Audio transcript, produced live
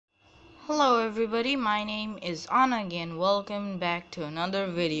Hello everybody, my name is Anna again. Welcome back to another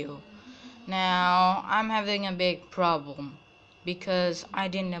video. Now, I'm having a big problem because I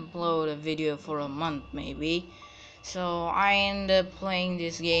didn't upload a video for a month maybe. So I ended up playing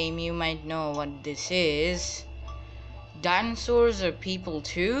this game. You might know what this is. Dinosaurs are people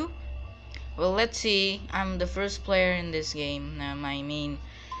too? Well, let's see. I'm the first player in this game.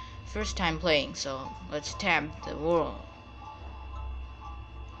 First time playing. So let's tap the world.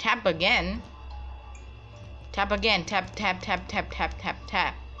 Tap again. Tap again. Tap, tap, tap, tap, tap, tap,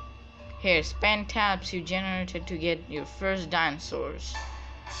 tap. Here, spend taps you generated to get your first dinosaurs.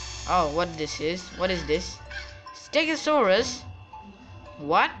 Oh, what this is? What is this? Stegosaurus?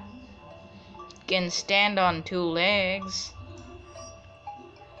 What? Can stand on 2 legs.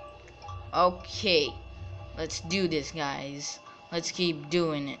 Okay. Let's do this, guys. Let's keep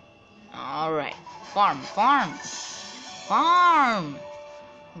doing it. Alright. Farm, farm. Farm!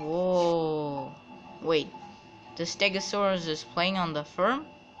 Whoa. Wait. The Stegosaurus is playing on the farm?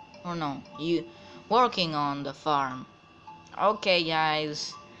 Or no? You working on the farm. Okay,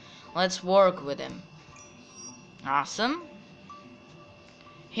 guys. Let's work with him. Awesome.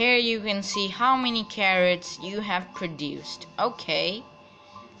 Here you can see how many carrots you have produced. Okay.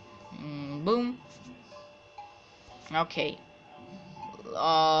 Boom. Okay.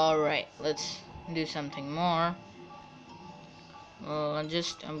 Alright. Let's do something more.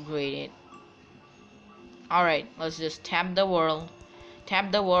 Just upgrade it. Alright, let's just tap the world.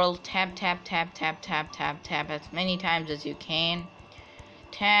 Tap the world. Tap, tap, tap, tap, tap, tap, tap as many times as you can.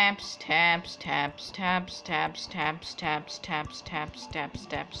 Taps, taps, taps, taps, taps, taps, taps, taps, taps, taps,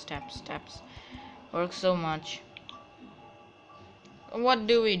 taps, taps, taps. Works so much. What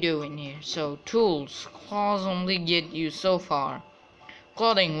do we do in here? So, tools. Claws only get you so far.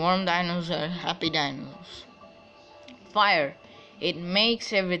 Clothing. Warm dinos are happy dinos. Fire. It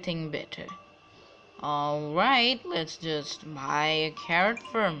makes everything better. Alright, let's just buy a carrot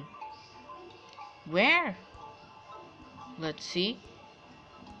farm. Where? Let's see.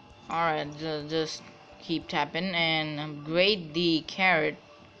 Alright, just keep tapping and upgrade the carrot.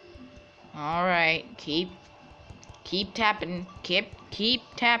 Alright, keep tapping. Keep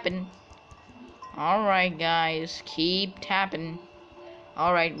tapping. Alright, guys, keep tapping.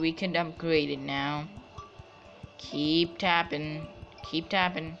 Alright, we can upgrade it now. Keep tapping. Keep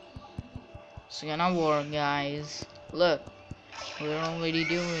tapping. It's gonna work, guys. Look. We're already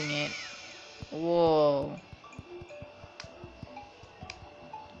doing it. Whoa.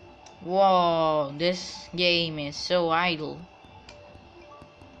 Whoa. This game is so idle.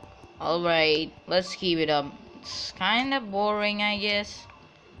 Alright. Let's keep it up. It's kinda boring, I guess.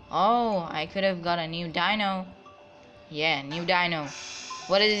 Oh, I could have got a new dino. Yeah, new dino.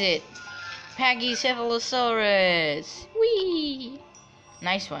 What is it? Pachycephalosaurus. Whee!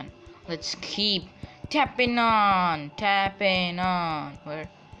 Nice one. Let's keep tapping on. Where?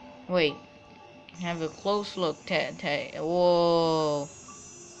 Wait. Have a close look. Whoa.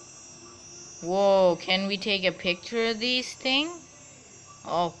 Whoa. Can we take a picture of these things?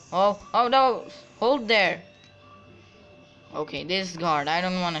 Oh no. Hold there. Okay, this guard. I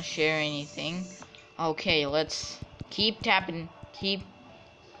don't want to share anything. Okay, let's keep tapping.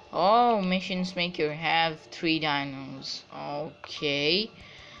 Oh, missions make you have 3 dinos. Okay.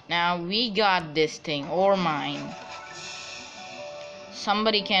 Now we got this thing, ore mine.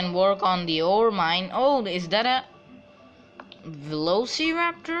 Somebody can work on the ore mine. Oh, is that a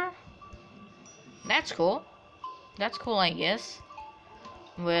velociraptor? That's cool. That's cool, I guess.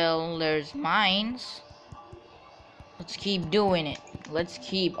 Well, there's mines. Let's keep doing it. Let's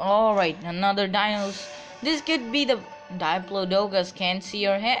keep. Alright, another dinos. This could be the Diplodocus. Can't see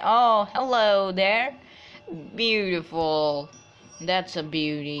your head. Oh, hello there. Beautiful. That's a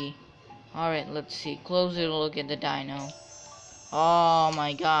beauty. Alright, let's see. Closer look at the dino. Oh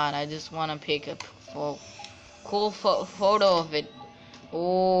my god, I just want to pick a cool photo of it.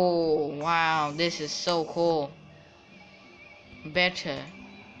 Oh, wow. This is so cool. Better.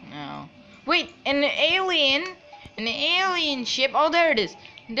 No. Wait, an alien? An alien ship? Oh, there it is.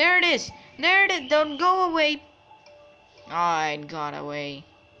 There it is. There it is. Don't go away. Oh, it got away.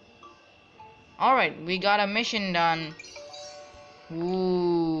 Alright, we got a mission done.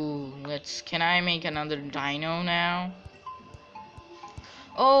 Ooh, can I make another dino now?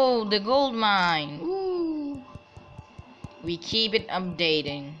 Oh, the gold mine. Ooh. We keep it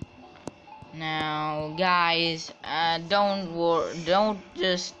updating. Now, guys, don't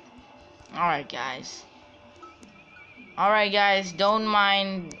just. Alright, guys. Alright, guys, don't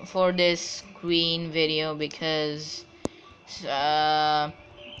mind for this green video because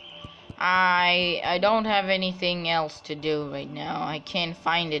I don't have anything else to do right now. I can't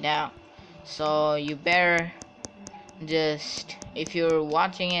find it out. So you better just, if you're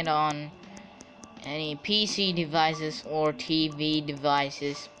watching it on any PC devices or TV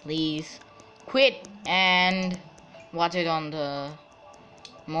devices, please quit and watch it on the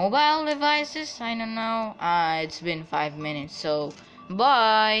mobile devices. I don't know. It's been 5 minutes, so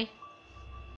bye.